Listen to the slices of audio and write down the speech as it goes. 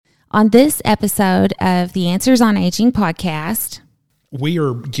On this episode of the Answers on Aging podcast, we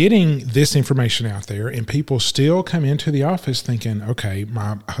are getting this information out there, and people still come into the office thinking, okay,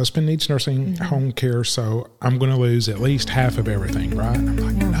 my husband needs nursing home care, so I'm going to lose at least half of everything, right? I'm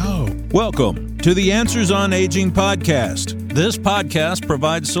like, no. Welcome to the Answers on Aging podcast. This podcast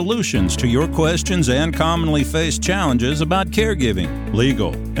provides solutions to your questions and commonly faced challenges about caregiving,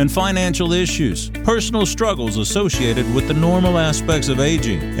 legal and financial issues, personal struggles associated with the normal aspects of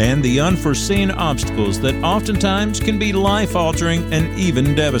aging, and the unforeseen obstacles that oftentimes can be life-altering and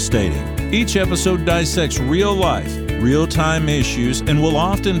even devastating. Each episode dissects real life, real-time issues, and will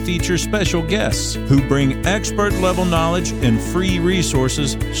often feature special guests who bring expert-level knowledge and free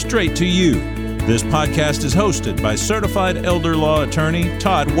resources straight to you. This podcast is hosted by certified elder law attorney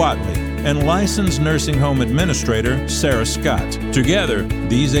Todd Whatley and licensed nursing home administrator Sarah Scott. Together,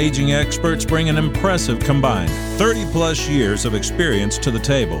 these aging experts bring an impressive combined 30-plus years of experience to the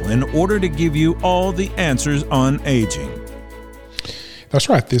table in order to give you all the answers on aging. That's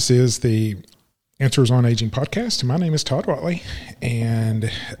right. This is the Answers on Aging podcast. My name is Todd Whatley,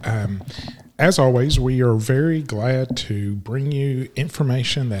 and as always, we are very glad to bring you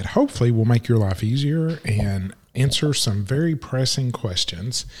information that hopefully will make your life easier and answer some very pressing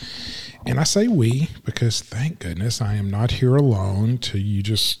questions. And I say we because, thank goodness, I am not here alone to you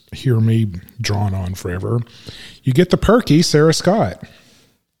just hear me drawn on forever. You get the perky Sarah Scott.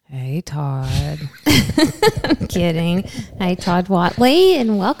 Hey, Todd. I'm kidding. Hey, Todd Whatley,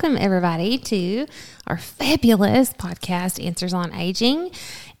 and welcome everybody to our fabulous podcast, Answers on Aging.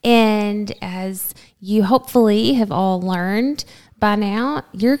 And as you hopefully have all learned by now,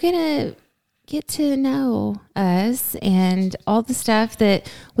 you're going to get to know us and all the stuff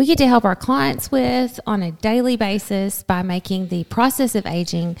that we get to help our clients with on a daily basis by making the process of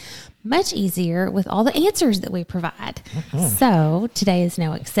aging much easier with all the answers that we provide. So today is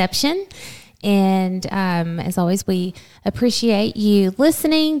no exception. And as always, we appreciate you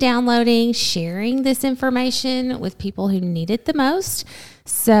listening, downloading, sharing this information with people who need it the most.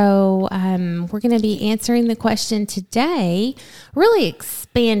 So we're going to be answering the question today, really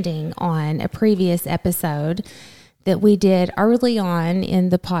expanding on a previous episode that we did early on in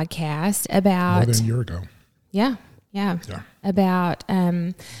the podcast about... More than a year ago. Yeah. About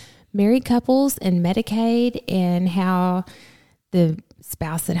married couples and Medicaid and how the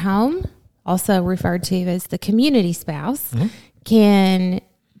spouse at home, also referred to as the community spouse, can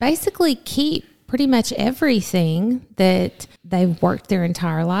basically keep pretty much everything that they've worked their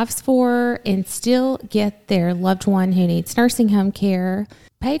entire lives for and still get their loved one who needs nursing home care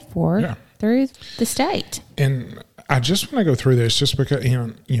paid for through the state. And I just want to go through this just because,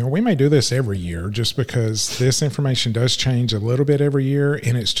 you know, we may do this every year just because this information does change a little bit every year,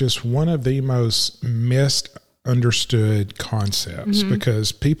 and it's just one of the most misunderstood concepts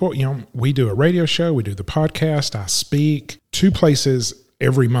because people, you know, we do a radio show, we do the podcast, I speak 2 places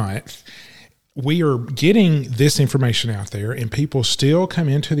every month. We are getting this information out there, and people still come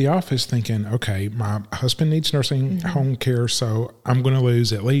into the office thinking, okay, my husband needs nursing home care, so I'm going to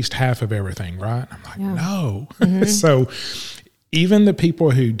lose at least half of everything, right? I'm like, no. So even the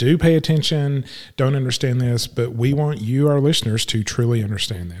people who do pay attention don't understand this, but we want you, our listeners, to truly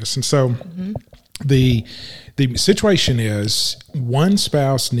understand this. And so the situation is one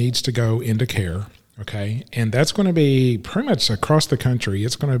spouse needs to go into care. Okay, and that's going to be pretty much across the country.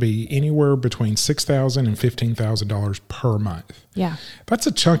 It's going to be anywhere between $6,000 and $15,000 per month. Yeah. That's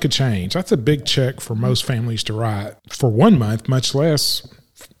a chunk of change. That's a big check for most families to write for 1 month, much less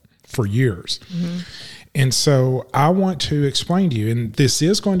for years. And so I want to explain to you, and this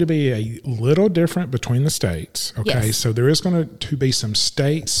is going to be a little different between the states. Okay, Yes. So there is going to be some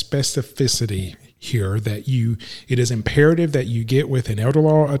state specificity here that it is imperative that you get with an elder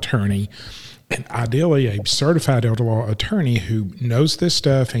law attorney, and ideally a certified elder law attorney who knows this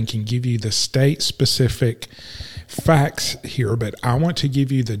stuff and can give you the state-specific facts here. But I want to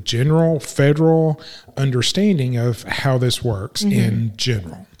give you the general federal understanding of how this works in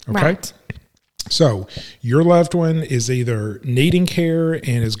general. Okay? Right. So your loved one is either needing care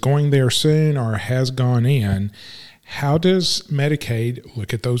and is going there soon or has gone in. How does Medicaid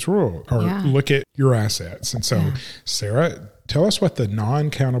look at those rules or look at your assets? And so, Sarah, tell us what the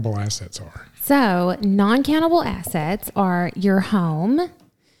non-countable assets are. So non-countable assets are your home,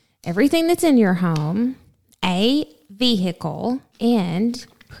 everything that's in your home, a vehicle, and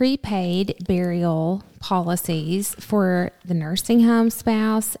prepaid burial policies for the nursing home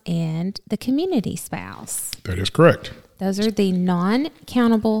spouse and the community spouse. That is correct. Those are the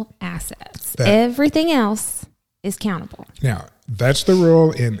non-countable assets. Everything else is countable. Now, that's the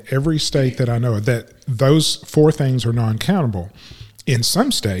rule in every state that I know, that those 4 things are non-countable. In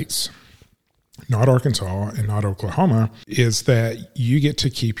some states, not Arkansas and not Oklahoma, is that you get to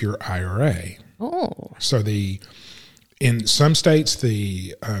keep your IRA. Oh. So in some states,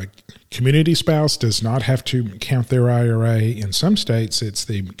 the community spouse does not have to count their IRA. In some states, it's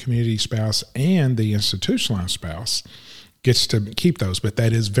the community spouse and the institutionalized spouse gets to keep those. But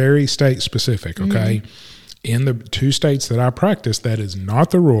that is very state specific, okay? In the 2 states that I practice, that is not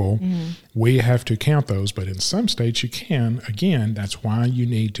the rule. We have to count those. But in some states, you can. Again, that's why you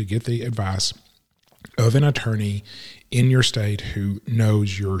need to get the advice of an attorney in your state who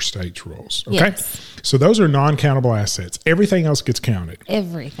knows your state's rules. Okay. Yes. So those are non-countable assets. Everything else gets counted.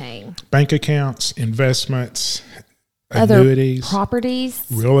 Everything. Bank accounts, investments, Other annuities, properties.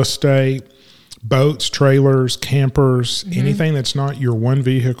 real estate, boats, trailers, campers, anything that's not your one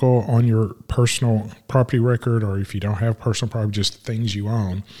vehicle on your personal property record, or if you don't have personal property, just things you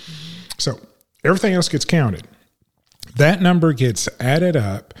own. So everything else gets counted. That number gets added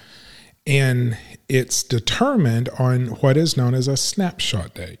up, and it's determined on what is known as a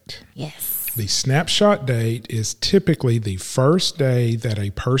snapshot date. Yes. The snapshot date is typically the first day that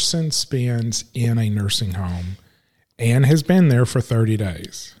a person spends in a nursing home and has been there for 30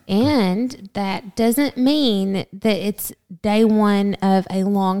 days. And that doesn't mean that it's day one of a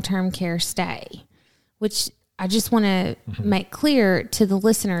long-term care stay, which I just want to make clear to the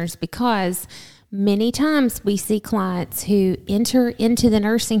listeners, because many times we see clients who enter into the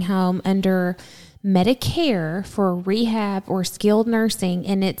nursing home under Medicare for rehab or skilled nursing,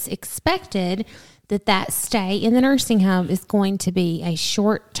 and it's expected that that stay in the nursing home is going to be a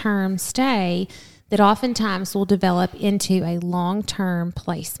short-term stay that oftentimes will develop into a long-term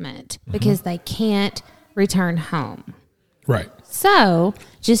placement because they can't return home. Right. So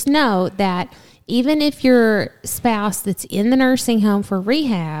just know that even if your spouse that's in the nursing home for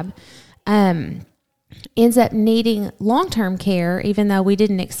rehab ends up needing long-term care, even though we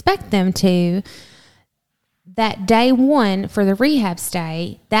didn't expect them to, that day one for the rehab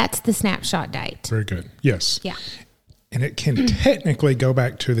stay, that's the snapshot date. Very good. Yes. Yeah. And it can technically go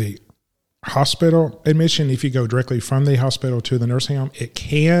back to the hospital admission. If you go directly from the hospital to the nursing home, it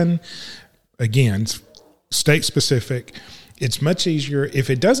can, again, state specific. It's much easier if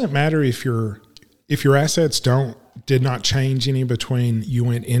it doesn't matter if your assets did not change any between you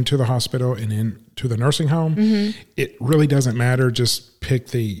went into the hospital and into the nursing home. It really doesn't matter. Just pick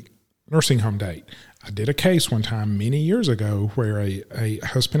the nursing home date. I did a case one time many years ago where a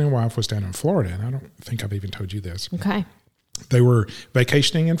husband and wife was down in Florida, and I don't think I've even told you this. Okay. They were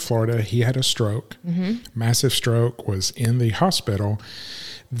vacationing in Florida. He had a stroke, massive stroke, was in the hospital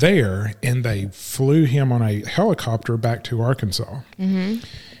there, and they flew him on a helicopter back to Arkansas.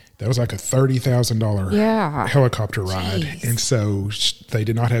 That was like a $30,000 helicopter ride. Jeez. And so they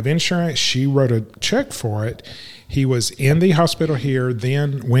did not have insurance. She wrote a check for it. He was in the hospital here,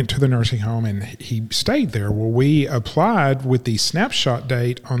 then went to the nursing home, and he stayed there. Well, we applied with the snapshot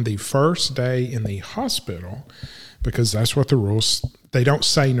date on the first day in the hospital, because that's what the rules, they don't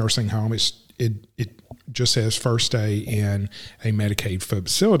say nursing home. It just says first day in a Medicaid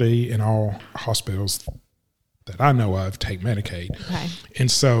facility, and all hospitals that I know of take Medicaid. Okay.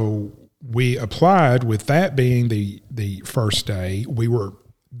 And so we applied with that being the first day. We were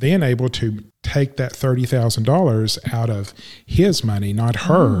then able to take that $30,000 out of his money, not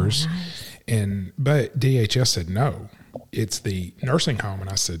hers. Nice. But DHS said no. It's the nursing home. And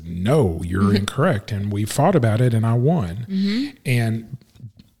I said, no, you're incorrect. And we fought about it, and I won. And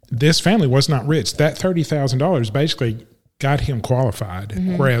this family was not rich. That $30,000 basically got him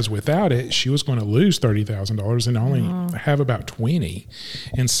qualified. Whereas without it, she was going to lose $30,000 and only have about 20.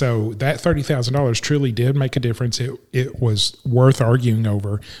 And so that $30,000 truly did make a difference. It was worth arguing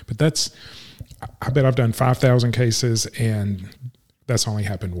over. But I bet I've done 5,000 cases, and that's only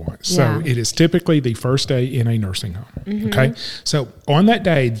happened once. Yeah. So it is typically the first day in a nursing home. Okay. So on that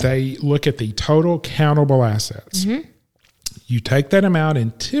day, they look at the total countable assets. You take that amount,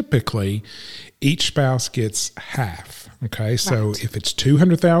 and typically each spouse gets half. Okay. So if it's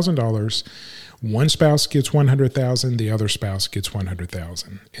 $200,000, one spouse gets $100,000, the other spouse gets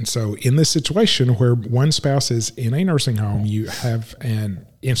 $100,000. And so in this situation where one spouse is in a nursing home, you have an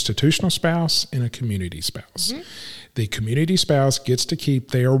institutional spouse and a community spouse. The community spouse gets to keep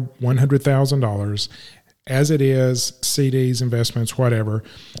their $100,000 as it is, CDs, investments, whatever.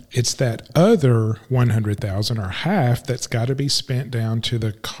 It's that other $100,000 or half that's got to be spent down to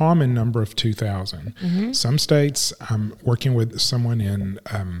the common number of $2,000. Some states, I'm working with someone in,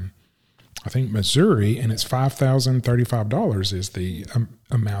 I think Missouri, and it's $5,035 is the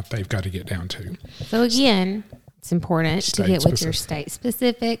amount they've got to get down to. So again, It's important to get with your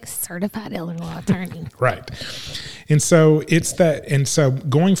state-specific certified elder law attorney. Right. And so it's that. And so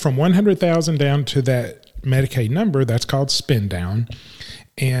going from 100,000 down to that Medicaid number, that's called spend down.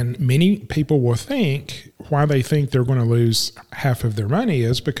 And many people will think why they think they're going to lose half of their money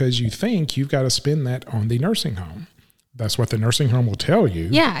is because you think you've got to spend that on the nursing home. That's what the nursing home will tell you.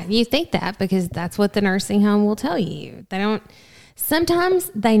 Yeah, you think that because that's what the nursing home will tell you.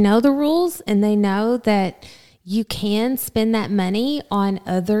 Sometimes they know the rules and they know that you can spend that money on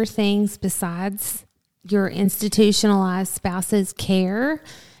other things besides your institutionalized spouse's care,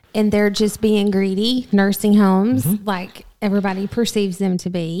 and they're just being greedy, nursing homes, like everybody perceives them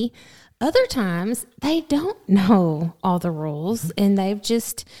to be. Other times, they don't know all the rules, and they've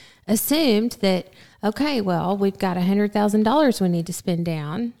just assumed that, okay, well, we've got $100,000 we need to spend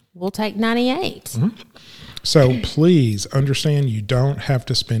down. We'll take 98. So please understand you don't have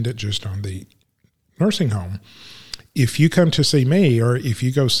to spend it just on the nursing home. If you come to see me or if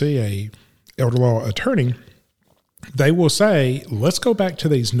you go see a elder law attorney, they will say, let's go back to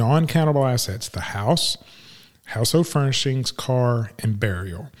these non-countable assets, the house, household furnishings, car, and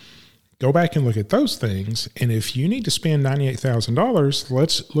burial. Go back and look at those things. And if you need to spend $98,000,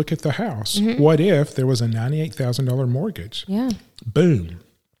 let's look at the house. What if there was a $98,000 mortgage? Yeah. Boom.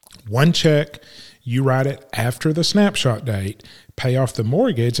 One check. You write it after the snapshot date, pay off the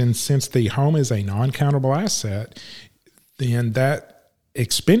mortgage, and since the home is a non-countable asset, then that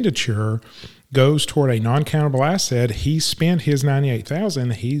expenditure goes toward a non-countable asset. He spent his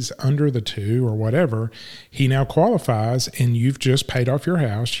 $98,000. He's under the two or whatever. He now qualifies, and you've just paid off your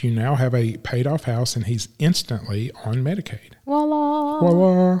house. You now have a paid-off house, and he's instantly on Medicaid. Voila.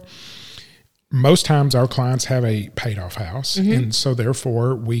 Voila. Most times our clients have a paid-off house, and so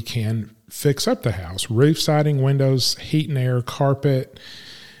therefore we can fix up the house. Roof, siding, windows, heat and air, carpet.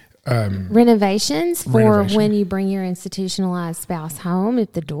 Renovations for when you bring your institutionalized spouse home,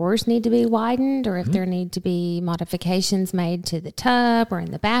 if the doors need to be widened or if there need to be modifications made to the tub or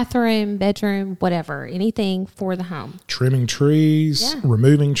in the bathroom, bedroom, whatever, anything for the home. Trimming trees,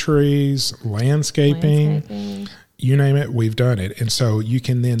 removing trees, landscaping. You name it, we've done it. And so you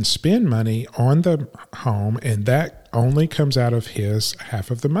can then spend money on the home, and that only comes out of his half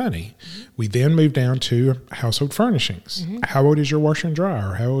of the money. We then move down to household furnishings. How old is your washer and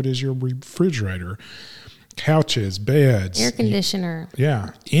dryer? How old is your refrigerator? Couches, beds. Air conditioner.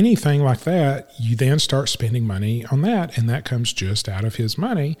 Anything like that, you then start spending money on that, and that comes just out of his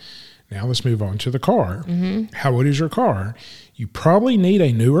money. Now let's move on to the car. How old is your car? You probably need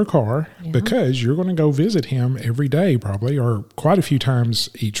a newer car because you're going to go visit him every day probably, or quite a few times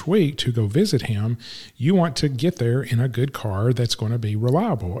each week to go visit him. You want to get there in a good car that's going to be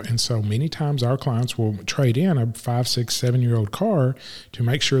reliable. And so many times our clients will trade in a 5, 6, 7-year-old car to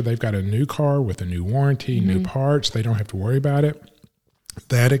make sure they've got a new car with a new warranty, new parts. They don't have to worry about it.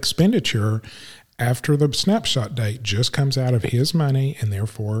 That expenditure after the snapshot date just comes out of his money and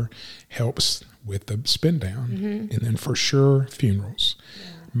therefore helps with the spend down. And then for sure, funerals.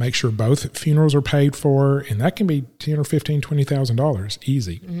 Make sure both funerals are paid for, and that can be $10,000 or $15,000, $20,000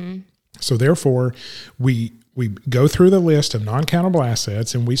 easy. So therefore, we go through the list of non-countable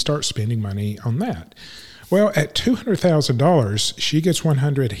assets and we start spending money on that. Well, at $200,000, she gets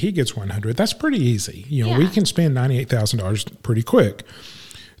 $100,000, he gets $100,000. That's pretty easy. We can spend $98,000 pretty quick.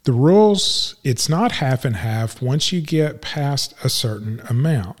 The rules, it's not half and half once you get past a certain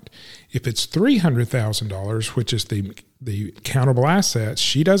amount. If it's $300,000, which is the countable assets,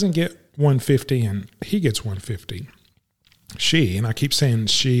 she doesn't get $150,000 and he gets $150,000. She, and I keep saying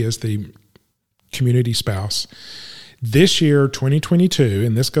she is the community spouse. This year, 2022,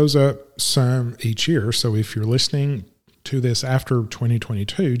 and this goes up some each year. So if you're listening to this after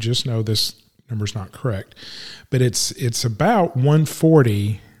 2022, just know this number's not correct. But it's about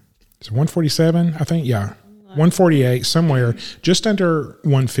 140. It's 147, I think. Yeah. 148, somewhere just under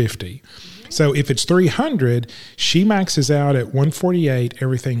 150. So if it's 300, she maxes out at 148,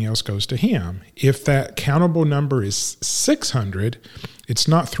 everything else goes to him. If that countable number is 600, it's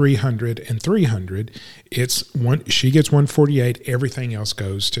not 300 and 300. She gets 148, everything else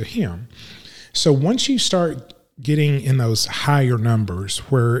goes to him. So once you start getting in those higher numbers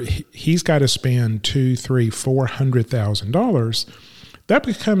where he's got to spend $200,000, $300,000, $400,000, that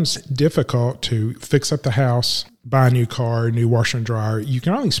becomes difficult to fix up the house, buy a new car, new washer and dryer. You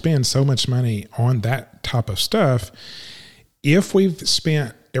can only spend so much money on that type of stuff. If we've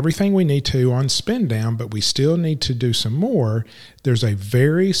spent everything we need to on spend down, but we still need to do some more, there's a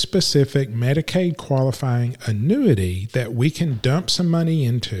very specific Medicaid qualifying annuity that we can dump some money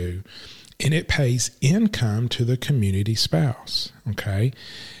into, and it pays income to the community spouse. Okay.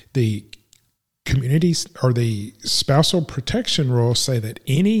 The communities or the spousal protection rules say that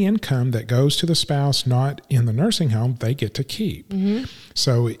any income that goes to the spouse not in the nursing home, they get to keep. Mm-hmm.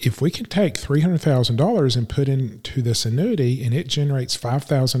 So if we can take $300,000 and put into this annuity and it generates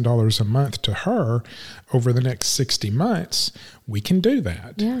 $5,000 a month to her over the next 60 months, we can do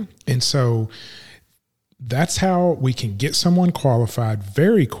that. Yeah. And so that's how we can get someone qualified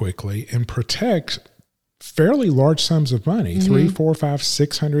very quickly and protect fairly large sums of money, $300,000, $400,000, $500,000,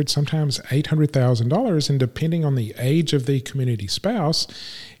 $600,000, sometimes $800,000. And depending on the age of the community spouse,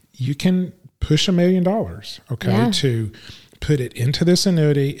 you can push $1 million, to put it into this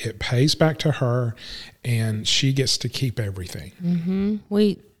annuity. It pays back to her and she gets to keep everything. Mm-hmm.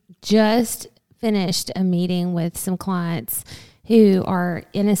 We just finished a meeting with some clients who are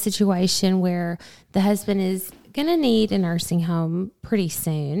in a situation where the husband is going to need a nursing home pretty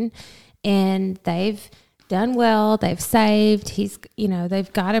soon. And they've done well. They've saved.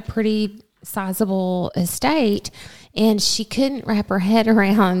 They've got a pretty sizable estate, and she couldn't wrap her head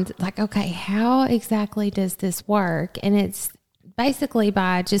around okay, how exactly does this work? And it's basically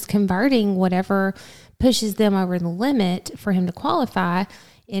by just converting whatever pushes them over the limit for him to qualify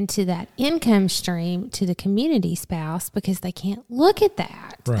into that income stream to the community spouse, because they can't look at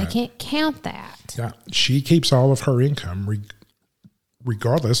that. Right. They can't count that. Yeah. She keeps all of her income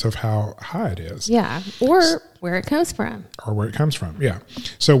regardless of how high it is. Yeah, or where it comes from. Yeah.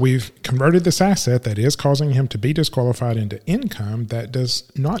 So we've converted this asset that is causing him to be disqualified into income that does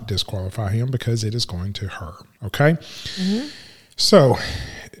not disqualify him because it is going to her. Okay? Mm-hmm. So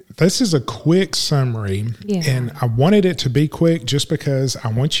this is a quick summary, and I wanted it to be quick just because I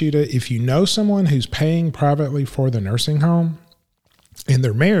want you to, if you know someone who's paying privately for the nursing home, and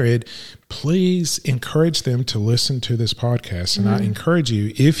they're married, please encourage them to listen to this podcast. And I encourage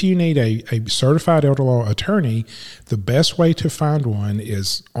you, if you need a certified elder law attorney, the best way to find one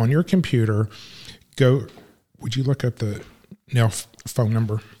is on your computer. Would you look up the NELF phone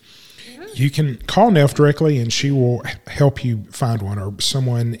number? You can call NELF directly and she will help you find one, or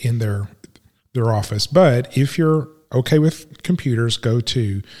someone in their office. But if you're okay with computers, go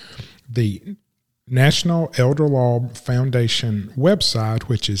to the National Elder Law Foundation website,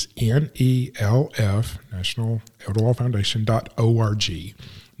 which is NELF, National Elder Law Foundation.org,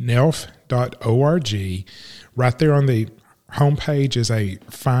 NELF.org. Right there on the homepage is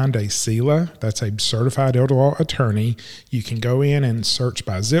find a CELA. That's a certified elder law attorney. You can go in and search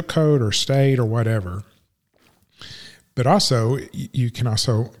by zip code or state or whatever. But also, you can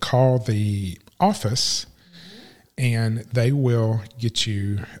also call the office, and they will get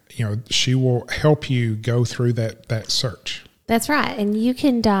you, she will help you go through that search. That's right. And you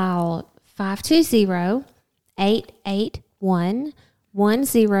can dial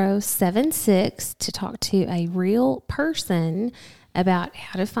 520-881-1076 to talk to a real person about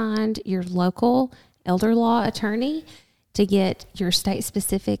how to find your local elder law attorney, to get your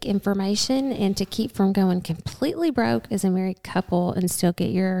state-specific information, and to keep from going completely broke as a married couple and still get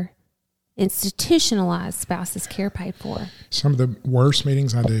your institutionalized spouse's care paid for. Some of the worst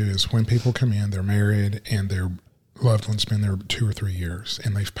meetings I do is when people come in, they're married, and their loved one's been there 2 or 3 years,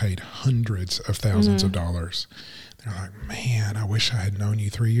 and they've paid hundreds of thousands of dollars. They're like, man, I wish I had known you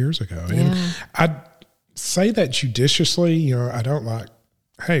 3 years ago. Yeah. And I say that judiciously. I don't like,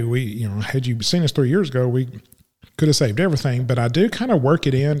 hey, had you seen us 3 years ago, we could have saved everything. But I do kind of work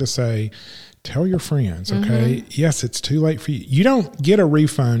it in to say, tell your friends, okay? Yes, it's too late for you. You don't get a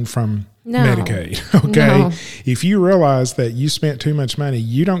refund from Medicaid, okay? No. If you realize that you spent too much money,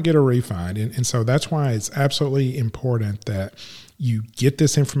 you don't get a refund. And so that's why it's absolutely important that you get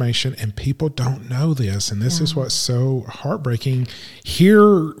this information, and people don't know this. And this is what's so heartbreaking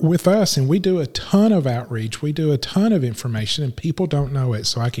here with us. And we do a ton of outreach. We do a ton of information, and people don't know it.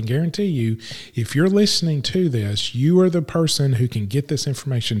 So I can guarantee you, if you're listening to this, you are the person who can get this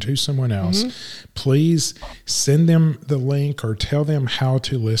information to someone else. Please send them the link or tell them how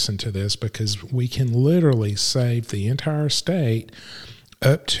to listen to this, because we can literally save the entire state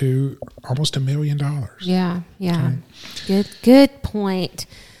up to almost $1 million. Yeah. Okay. Good point.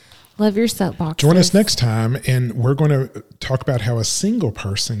 Love your soapbox. Join us next time, and we're going to talk about how a single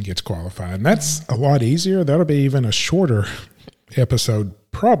person gets qualified. And that's a lot easier. That'll be even a shorter episode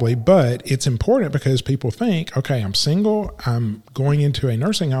probably, but it's important because people think, okay, I'm single, I'm going into a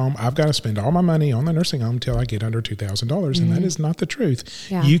nursing home, I've got to spend all my money on the nursing home until I get under $2,000, and that is not the truth.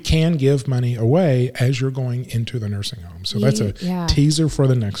 Yeah. You can give money away as you're going into the nursing home. So that's a teaser for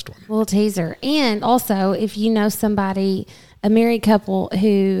the next one. Little teaser. And also, if you know somebody, a married couple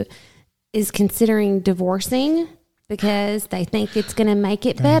who is considering divorcing because they think it's going to make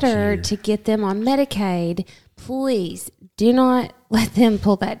it better to get them on Medicaid, please do not let them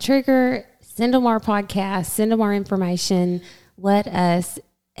pull that trigger. send them our podcast, send them our information. Let us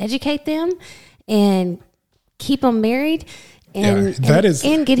educate them and keep them married and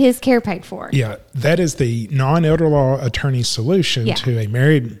get his care paid for. Yeah, that is the non-elder law attorney solution to a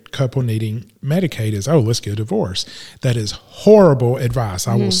married couple needing Medicaid is, let's get a divorce. That is horrible advice.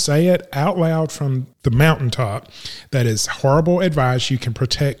 I will say it out loud from the mountaintop. That is horrible advice. You can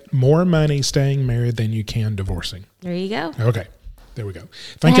protect more money staying married than you can divorcing. There you go. Okay, there we go.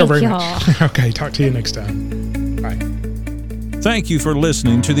 Thank you very much. Okay, talk to you next time. Bye. Thank you for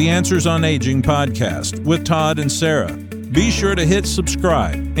listening to the Answers on Aging podcast with Todd and Sarah. Be sure to hit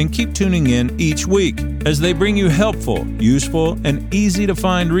subscribe and keep tuning in each week as they bring you helpful, useful, and easy to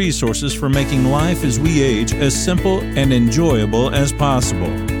find resources for making life as we age as simple and enjoyable as possible.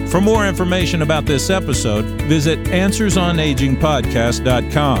 For more information about this episode, visit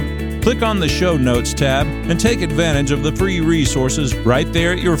AnswersOnAgingPodcast.com. Click on the Show Notes tab and take advantage of the free resources right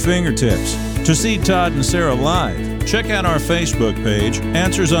there at your fingertips. To see Todd and Sarah live, check out our Facebook page,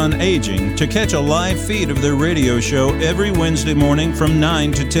 Answers on Aging, to catch a live feed of their radio show every Wednesday morning from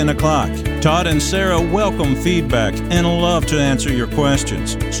 9 to 10 o'clock. Todd and Sarah welcome feedback and love to answer your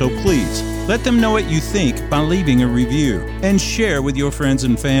questions. So please, let them know what you think by leaving a review and share with your friends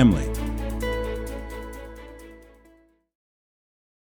and family.